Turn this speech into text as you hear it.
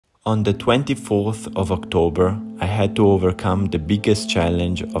On the 24th of October, I had to overcome the biggest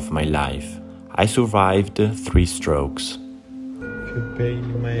challenge of my life. I survived 3 strokes. Feel pain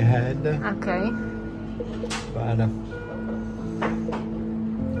in my head. Okay. But I'm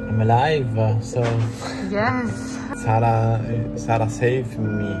alive, so... Yes. Sara saved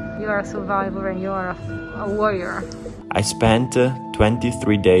me. You are a survivor and you are a warrior. I spent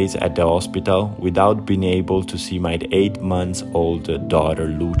 23 days at the hospital without being able to see my 8 months old daughter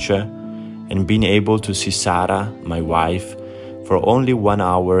Luce and being able to see Sara, my wife, for only 1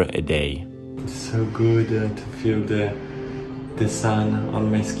 hour a day. It's so good to feel the sun on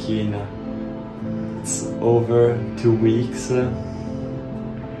my skin. It's over 2 weeks.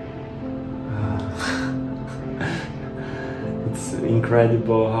 It's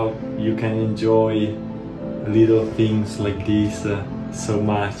incredible how you can enjoy little things like this so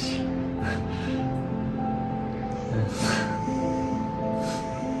much.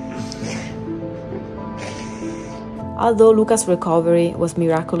 Although Luca's recovery was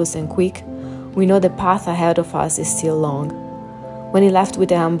miraculous and quick, we know the path ahead of us is still long. When he left with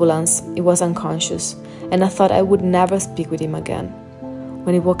the ambulance, he was unconscious, and I thought I would never speak with him again.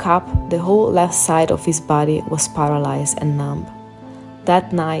 When he woke up, the whole left side of his body was paralyzed and numb.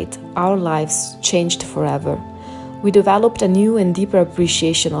 That night, our lives changed forever. We developed a new and deeper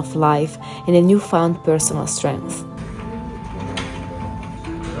appreciation of life and a newfound personal strength.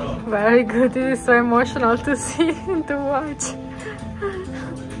 Very good. It is so emotional to see and to watch.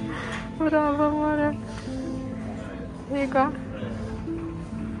 Bravo, amore. Here you go.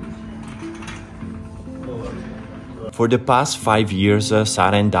 For the past 5 years,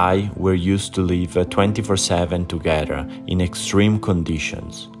 Sara and I were used to live 24/7 together in extreme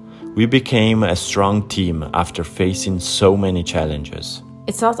conditions. We became a strong team after facing so many challenges.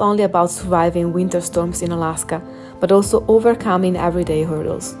 It's not only about surviving winter storms in Alaska, but also overcoming everyday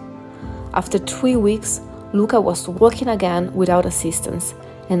hurdles. After 3 weeks, Luca was walking again without assistance,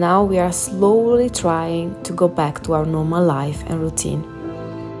 and now we are slowly trying to go back to our normal life and routine.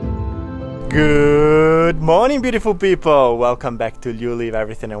 Good morning, beautiful people! Welcome back to Leave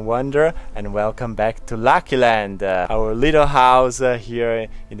Everything and Wonder, and welcome back to Lucky Land, our little house here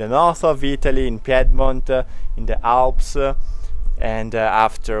in the north of Italy, in Piedmont, in the Alps. And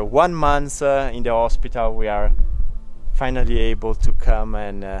after 1 month in the hospital, we are finally able to come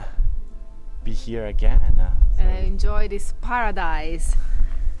and be here again. And I enjoy this paradise.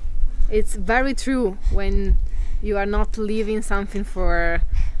 It's very true. When you are not living something for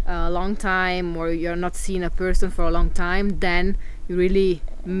a long time, or you're not seeing a person for a long time, then you really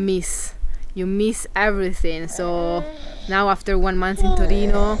miss everything. So now, after 1 month in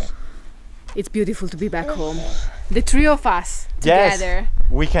Torino, it's beautiful to be back home, the 3 of us together.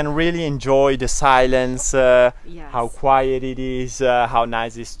 Yes, we can really enjoy the silence, Yes. how quiet it is, how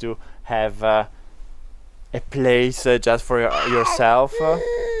nice it is to have a place just for yourself.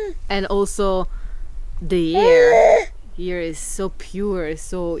 And also the air here is so pure,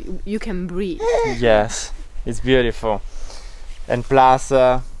 so you can breathe. Yes, it's beautiful. And plus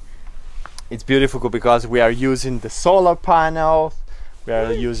it's beautiful because we are using the solar panels, we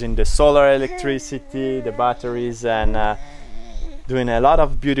are using the solar electricity, the batteries, and doing a lot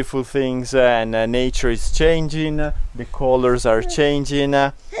of beautiful things, and nature is changing, the colors are changing.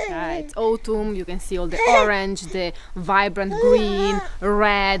 It's autumn, you can see all the orange, the vibrant green,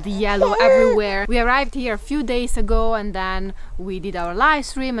 red, yellow everywhere. We arrived here a few days ago, and then we did our live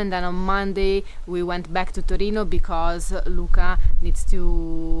stream, and then on Monday we went back to Torino because Luca needs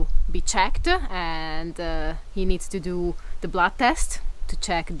to be checked, and he needs to do the blood test to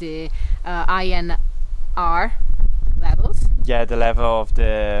check the INR levels. Yeah, the level of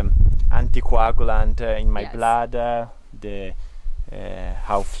the anticoagulant in my Yes. blood,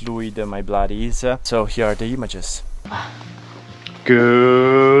 how fluid my blood is. So here are the images.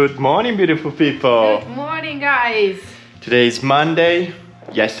 Good morning, beautiful people. Good morning, guys. Today is Monday.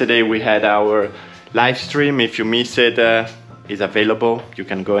 Yesterday we had our live stream. If you missed it, it's available. You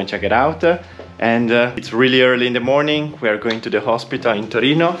can go and check it out. And it's really early in the morning. We are going to the hospital in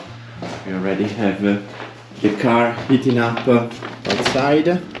Torino. We already have the car heating up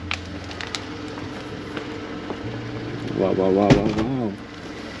outside. Wow, wow, wow, wow, wow.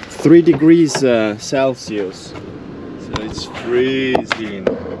 3 degrees Celsius. So it's freezing.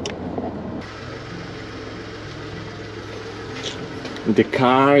 The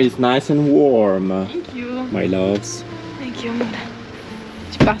car is nice and warm. Thank you. My loves. Thank you.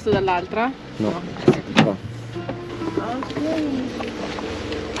 Ci passo dall'altra? No. Oh.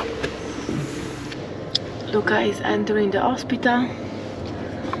 Luca is entering the hospital.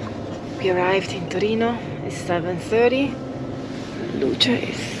 We arrived in Torino. It's 7:30. Luce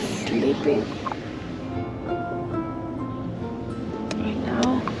is sleeping right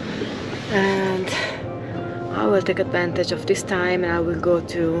now, and I will take advantage of this time and I will go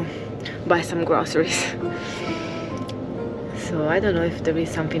to buy some groceries. So I don't know if there is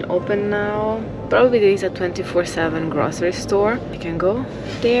something open now. Probably there is a 24/7 grocery store. I can go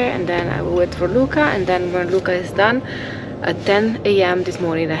there and then I will wait for Luca, and then when Luca is done at 10 AM this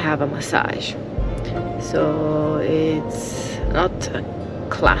morning I have a massage. So it's not a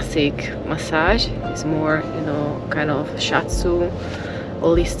classic massage, it's more, you know, kind of shiatsu,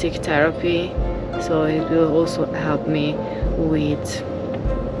 holistic therapy. So it will also help me with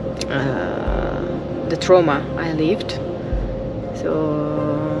the trauma I lived. So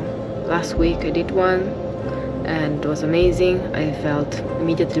last week I did one and it was amazing. I felt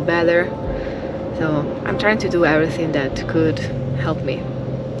immediately better. So I'm trying to do everything that could help me.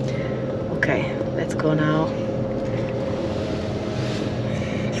 Okay, let's go now.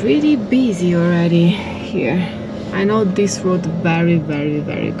 It's really busy already here. I know this road very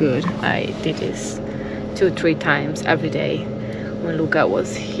good. I did this 2-3 times every day when Luca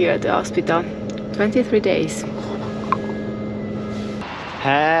was here at the hospital. 23 days.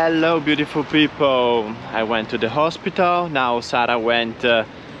 Hello beautiful people, I went to the hospital. Now Sara went to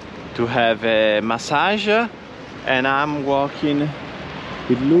have a massage and I'm walking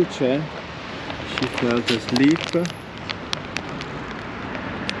with Luce. She fell asleep.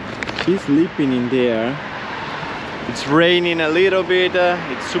 She's sleeping in there. It's raining a little bit,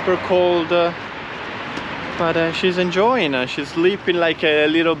 it's super cold, but she's enjoying. She's sleeping like a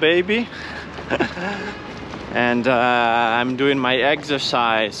little baby. And I'm doing my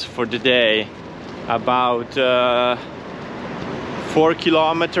exercise for the day, about 4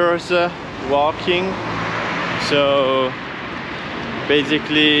 kilometers walking. So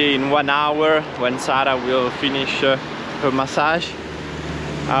basically in 1 hour, when Sara will finish her massage,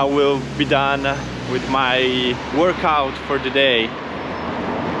 I will be done with my workout for the day,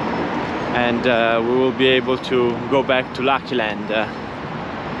 and we will be able to go back to Lucky Land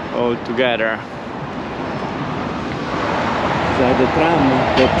all together. The tram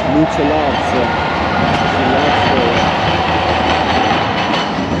that Luce loves. She loves her.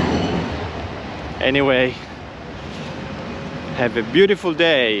 Anyway, have a beautiful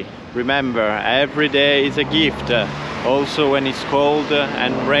day. Remember, every day is a gift. Also when it's cold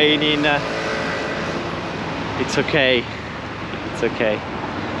and raining, it's okay. It's okay.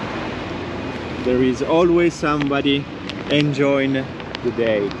 There is always somebody enjoying the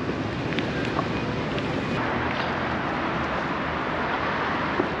day.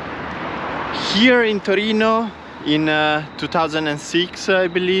 Here in Torino in 2006, I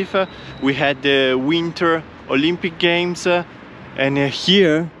believe, we had the Winter Olympic Games, and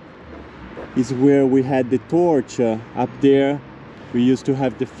here is where we had the torch. Up there we used to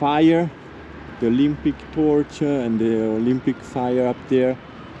have the fire, the Olympic torch and the Olympic fire up there.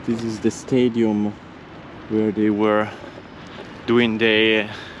 This is the stadium where they were doing the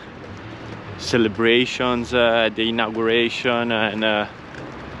celebrations, the inauguration and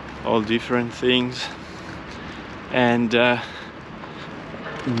all different things. And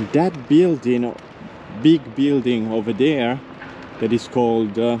in that building, big building over there, that is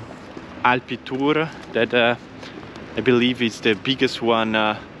called Alpitour, that I believe is the biggest one,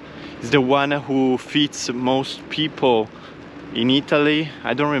 is the one who fits most people in Italy.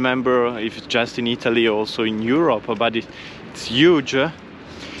 I don't remember if it's just in Italy or also in Europe, but it's huge.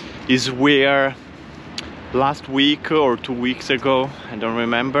 Is where last week or 2 weeks ago, I don't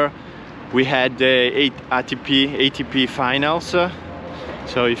remember, we had the ATP finals.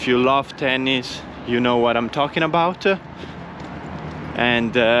 So if you love tennis, you know what I'm talking about.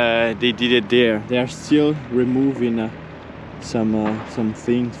 And they did it there. They are still removing some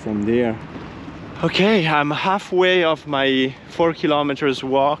things from there. Okay, I'm halfway of my 4 kilometers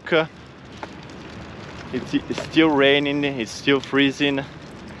walk. It's still raining, it's still freezing,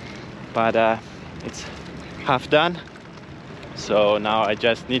 but it's half done. So now I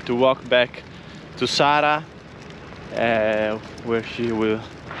just need to walk back to Sara, where she will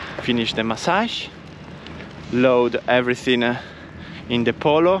finish the massage, load everything in the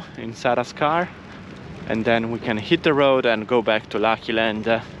Polo, in Sara's car, and then we can hit the road and go back to Lucky Land,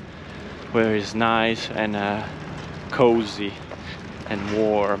 where it's nice and cozy and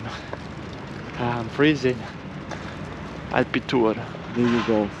warm. I'm freezing. Alpitour, there you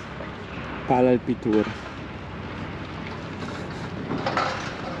go. Alpitour.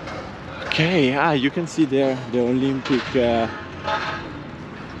 Okay, you can see there the Olympic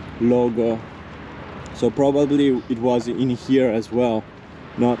logo. So probably it was in here as well,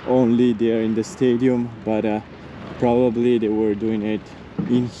 not only there in the stadium, but probably they were doing it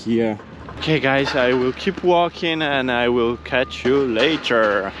in here. Okay guys, I will keep walking and I will catch you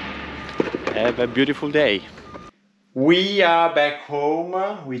later. Have a beautiful day. We are back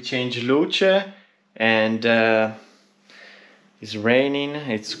home. We changed Luce and it's raining,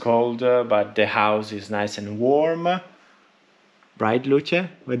 it's cold, but the house is nice and warm. Right, Luce?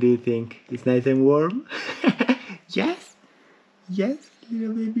 What do you think? It's nice and warm? Yes? Yes,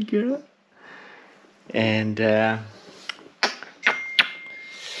 little baby girl? And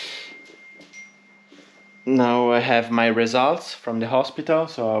now I have my results from the hospital,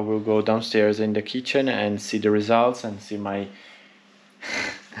 so I will go downstairs in the kitchen and see the results and see my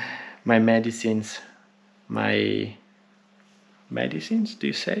my medicines. My medicines, do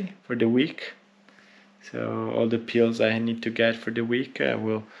you say, for the week? So all the pills I need to get for the week, I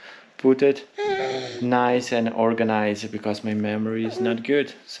will put it nice and organized because my memory is not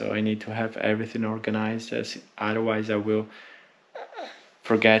good. So I need to have everything organized, as otherwise I will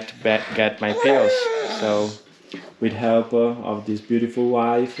forget to get my pills. So with help of this beautiful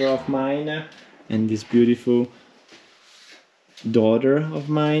wife of mine and this beautiful daughter of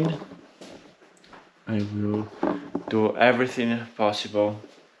mine, I will do everything possible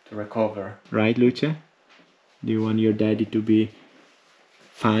to recover. Right, Luce? Do you want your daddy to be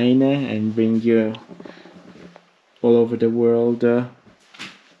fine and bring you all over the world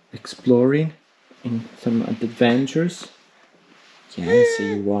exploring in some adventures? Yes,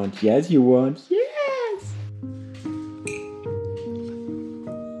 you want. Yes, you want. Yes!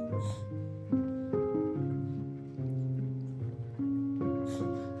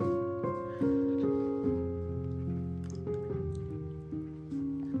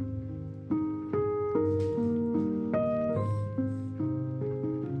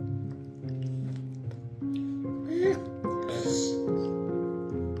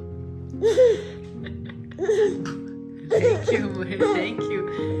 Thank you, Mary. Thank you.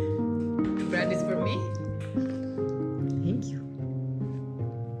 The bread is for me. Thank you.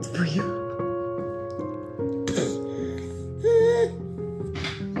 It's for you.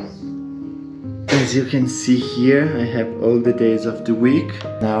 As you can see here, I have all the days of the week.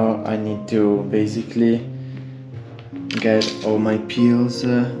 Now I need to basically get all my pills,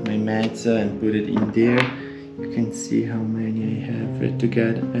 my meds, and put it in there. You can see how many I have to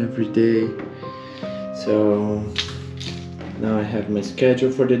get every day. So now I have my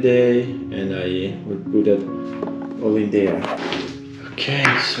schedule for the day and I will put it all in there. Okay,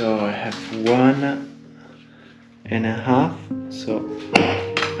 so I have 1.5, so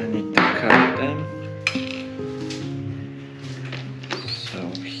I need to cut them. So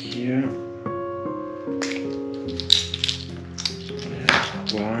here I have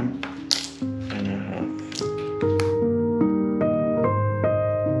 1.5.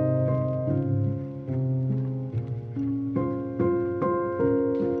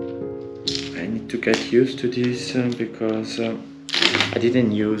 To get used to this because I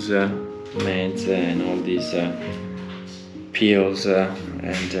didn't use meds and all these pills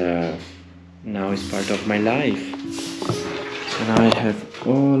and now it's part of my life. So now I have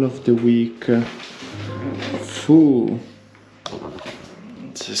all of the week full.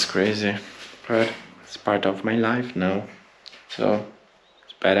 This is crazy, but it's part of my life now. So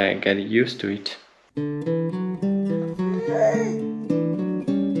it's better I get used to it.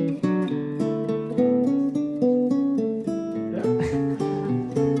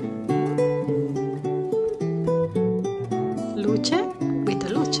 Luce with the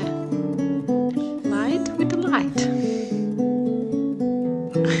luce. Light with the light.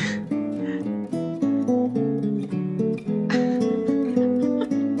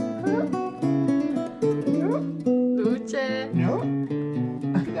 Luce. No.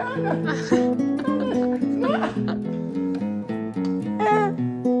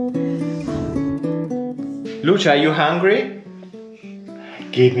 Luce, are you hungry?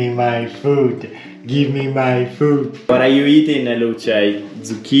 Give me my food. Give me my food. What are you eating, Luce?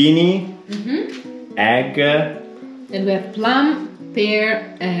 Zucchini, egg. Then we have plum,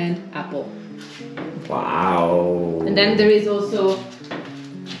 pear, and apple. Wow. And then there is also,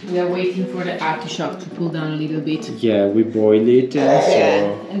 we are waiting for the artichoke to cool down a little bit. Yeah, we boil it. So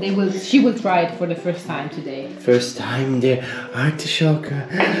And she will try it for the first time today. first time the artichoke.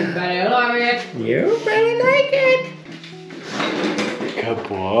 You better love it. You better like it. Che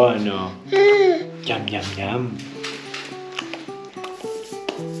buono. Yum yum yum.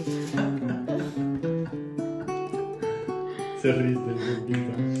 Sorride.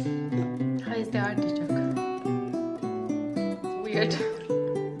 How is the artichoke? Weird.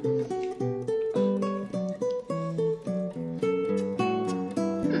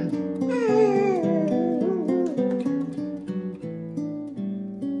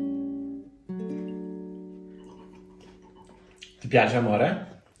 piace, amore?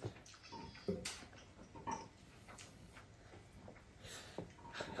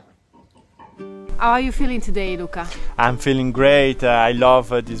 How are you feeling today, Luca? I'm feeling great. I love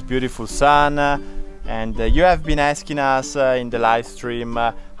this beautiful sun. And you have been asking us in the live stream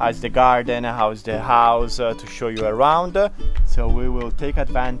how's the garden, how's the house, to show you around. So we will take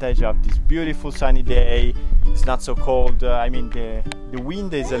advantage of this beautiful sunny day. It's not so cold. I mean, the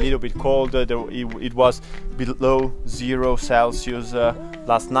wind is a little bit cold. It was below 0 Celsius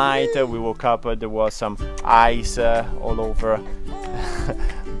last night. We woke up, there was some ice all over.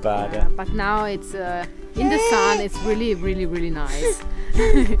 But now it's in the sun. It's really nice.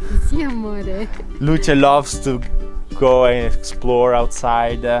 Sì, amore. Luce loves to go and explore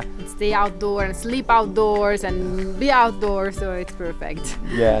outside. And stay outdoors and sleep outdoors and be outdoors, so it's perfect.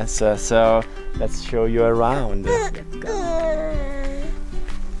 Yes, so let's show you around. Let's go.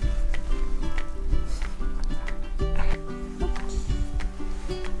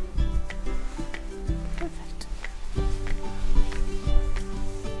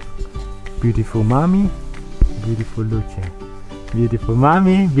 Beautiful mommy, beautiful Luce. Beautiful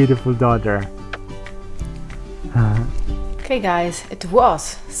mommy, beautiful daughter. Okay guys, it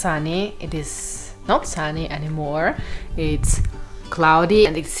was sunny. It is not sunny anymore. It's cloudy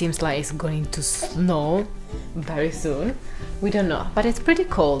and it seems like it's going to snow very soon. We don't know, but it's pretty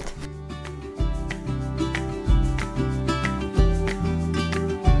cold.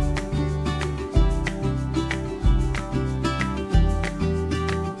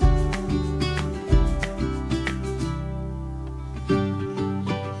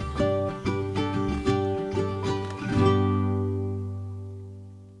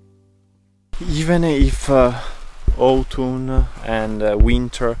 Even if autumn and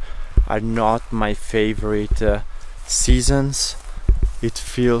winter are not my favorite seasons, it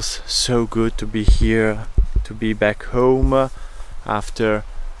feels so good to be here, to be back home after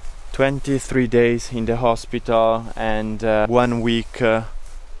 23 days in the hospital and 1 week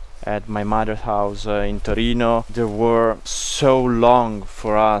at my mother's house in Torino. They were so long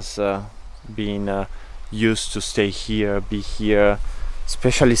for us being used to stay here, be here,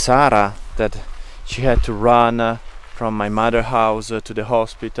 especially Sara, that she had to run from my mother's house to the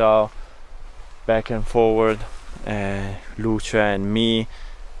hospital, back and forward. Luce and me,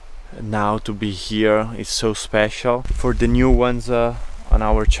 now to be here is so special. For the new ones on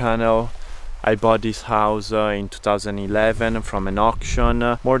our channel, I bought this house in 2011 from an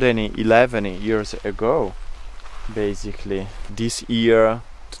auction, more than 11 years ago, basically. This year,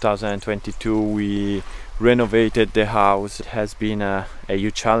 2022, we renovated the house. It has been a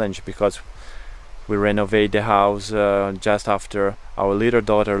huge challenge because we renovated the house just after our little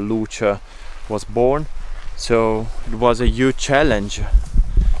daughter Luce was born, so it was a huge challenge,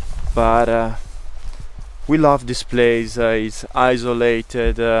 but we love this place. It's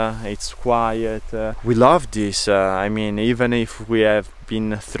isolated, it's quiet, we love this. I mean, even if we have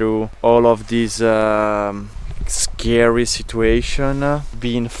been through all of these scary situation,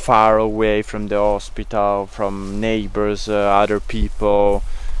 being far away from the hospital, from neighbors, other people,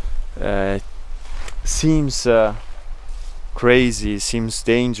 seems crazy, seems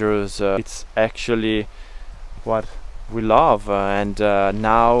dangerous. It's actually what we love, and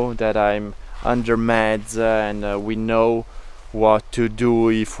now that I'm under meds and we know what to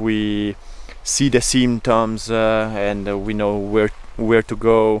do if we see the symptoms, and we know where to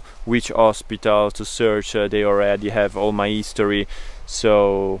go, which hospital to search. They already have all my history,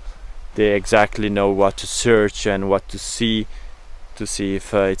 so they exactly know what to search and what to see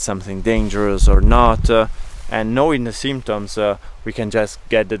if it's something dangerous or not. And knowing the symptoms, we can just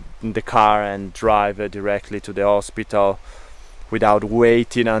get in the car and drive directly to the hospital without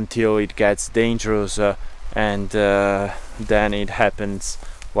waiting until it gets dangerous, and then it happens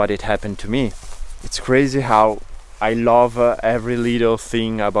what it happened to me. It's crazy how I love every little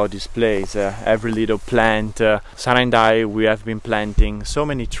thing about this place, every little plant. Sara and I, we have been planting so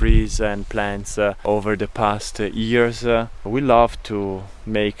many trees and plants over the past years. We love to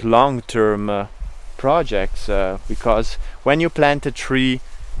make long-term projects, because when you plant a tree,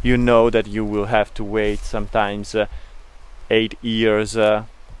 you know that you will have to wait sometimes 8 years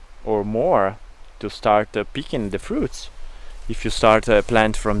or more to start picking the fruits. If you start a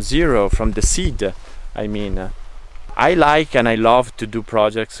plant from zero, from the seed, I mean. I like and I love to do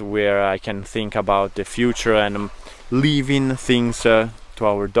projects where I can think about the future and leaving things to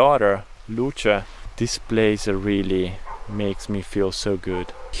our daughter, Luce. This place really makes me feel so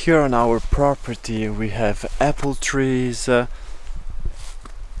good. Here on our property we have apple trees,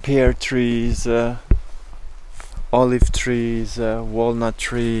 pear trees, olive trees, walnut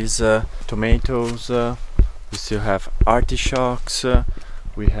trees, tomatoes, We still have artichokes,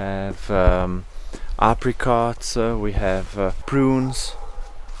 we have apricots, we have prunes,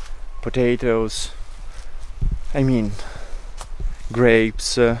 potatoes, I mean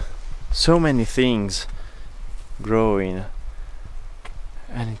grapes, so many things growing,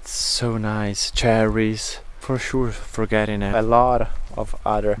 and it's so nice. Cherries, for sure, forgetting a lot of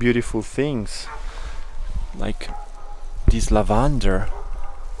other beautiful things like this lavender.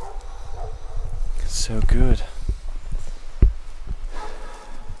 So good.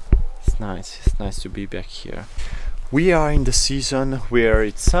 It's nice to be back here. We are in the season where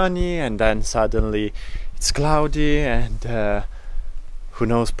it's sunny and then suddenly it's cloudy, and who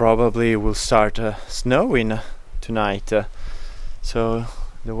knows, probably it will start snowing tonight. So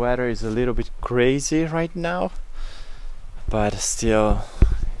the weather is a little bit crazy right now, but still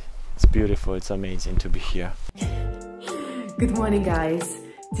it's beautiful. It's amazing to be here. Good morning, guys.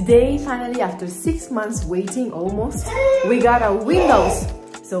 Today, finally, after 6 months waiting almost, we got our windows.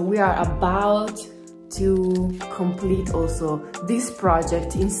 So we are about to complete also this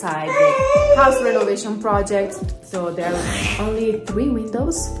project inside the house renovation project. So there are only 3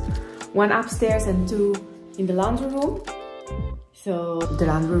 windows, 1 upstairs and 2 in the laundry room. So the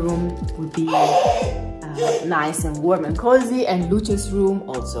laundry room will be nice and warm and cozy, and Luce's room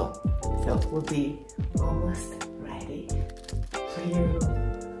also. So we'll be almost ready for you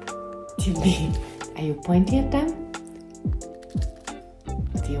to be. Are you pointing at them?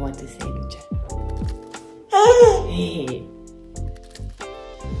 What do you want to say, Luce? Hey.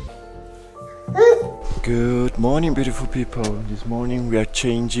 Good morning, beautiful people. This morning we are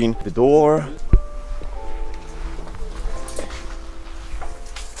changing the door.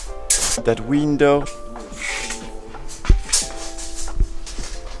 That window.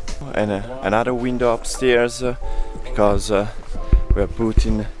 And another window upstairs because we are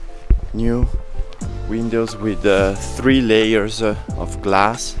putting new windows with 3 layers of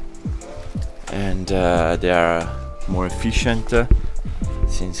glass, and they are more efficient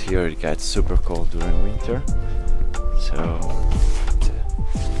since here it gets super cold during winter. So it's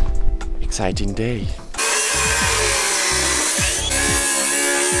an exciting day.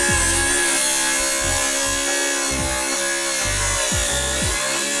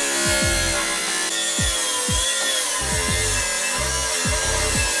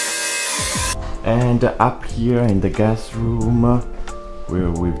 And up here in the guest room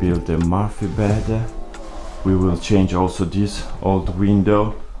where we built a Murphy bed, we will change also this old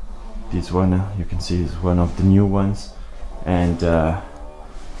window. This one you can see is one of the new ones, and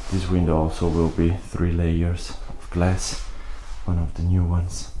this window also will be 3 layers of glass, one of the new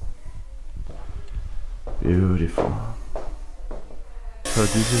ones. Beautiful. So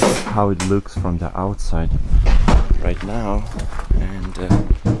this is how it looks from the outside right now, and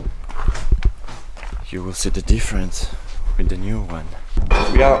you will see the difference with the new one.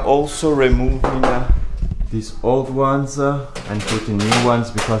 We are also removing these old ones and putting new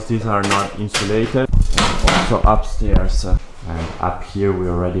ones because these are not insulated. And also upstairs and up here we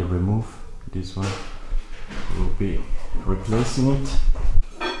already removed this one. We'll be replacing it.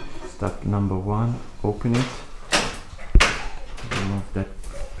 Step number 1, open it. Remove that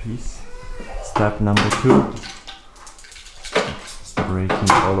piece. Step number 2,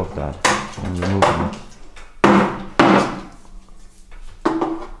 breaking all of that and removing it.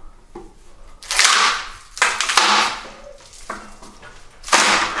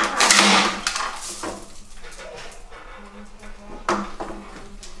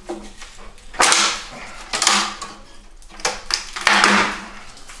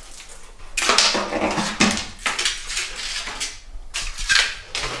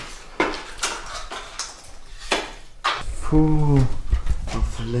 Full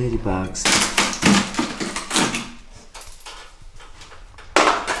of ladybugs.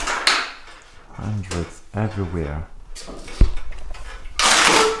 Hundreds everywhere.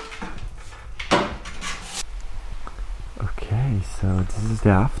 Okay, so this is the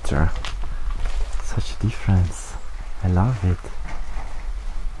after. Such a difference. I love it.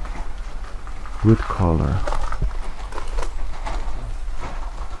 Good color.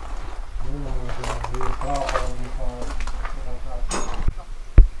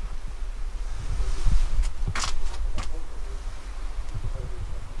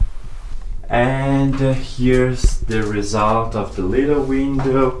 And here's the result of the little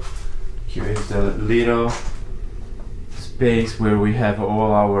window. Here is the little space where we have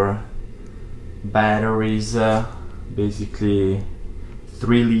all our batteries, basically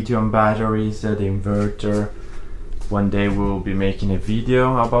 3 lithium batteries, the inverter. One day we'll be making a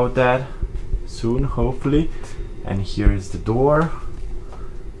video about that soon, hopefully. And here is the door,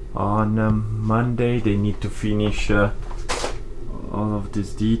 On Monday they need to finish all of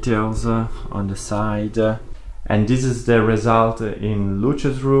these details on the side. And this is the result in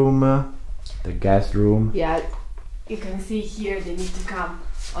Luce's room, the guest room. Yeah, you can see here they need to come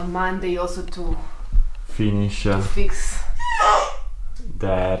on Monday also to Finish fix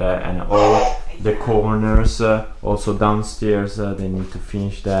that and all the corners, also downstairs they need to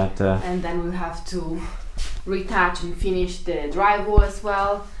finish that. And then we'll have to retouch and finish the drywall as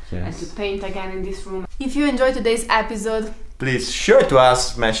well. Yes. And to paint again in this room. If you enjoyed today's episode, Please share to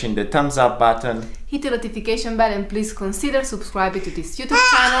us smashing the thumbs up button. hit the notification bell and please consider subscribing to this YouTube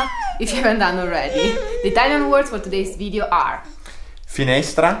channel if you haven't done already. The Italian words for today's video are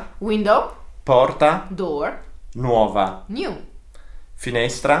Finestra, window, porta, door, nuova. new,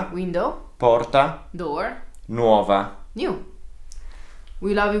 Finestra, window, porta, door, nuova. new.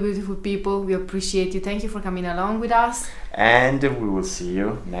 We love you, beautiful people. We appreciate you. Thank you for coming along with us. And we will see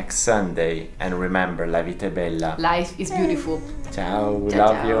you next Sunday. And remember, la vita è bella. Life is beautiful. Ciao, we Ciao,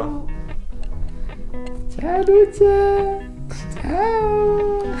 love ciao. you. Ciao Luce.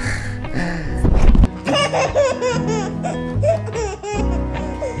 Ciao.